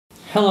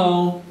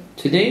Hello,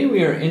 today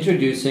we are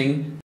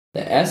introducing the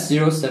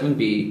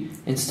S07-B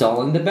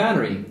installing the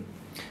battery.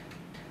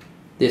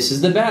 This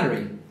is the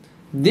battery.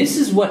 This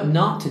is what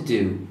not to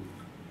do.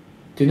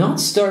 Do not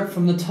start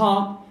from the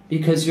top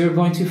because you're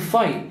going to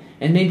fight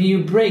and maybe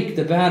you break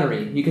the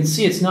battery. You can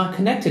see it's not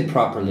connected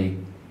properly.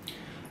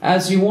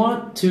 As you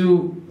want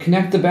to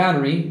connect the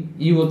battery,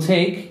 you will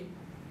take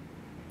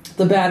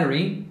the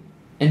battery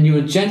and you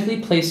will gently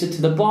place it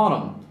to the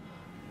bottom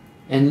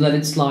and let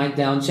it slide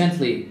down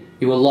gently.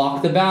 You will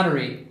lock the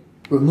battery.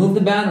 Remove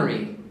the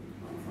battery.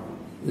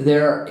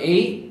 There are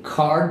 8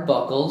 card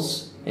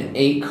buckles and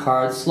 8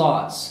 card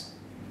slots.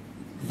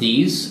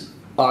 These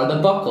are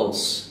the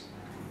buckles.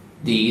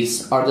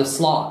 These are the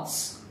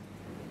slots.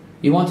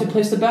 You want to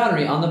place the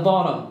battery on the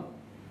bottom.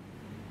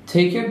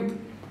 Take your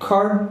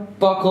card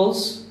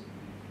buckles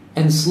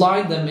and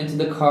slide them into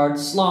the card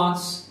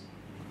slots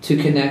to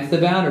connect the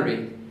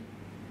battery.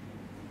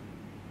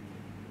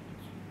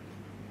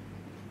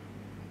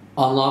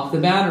 Unlock the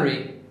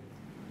battery.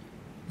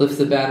 Lift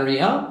the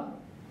battery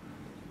up.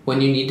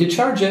 When you need to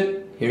charge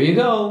it, here you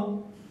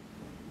go.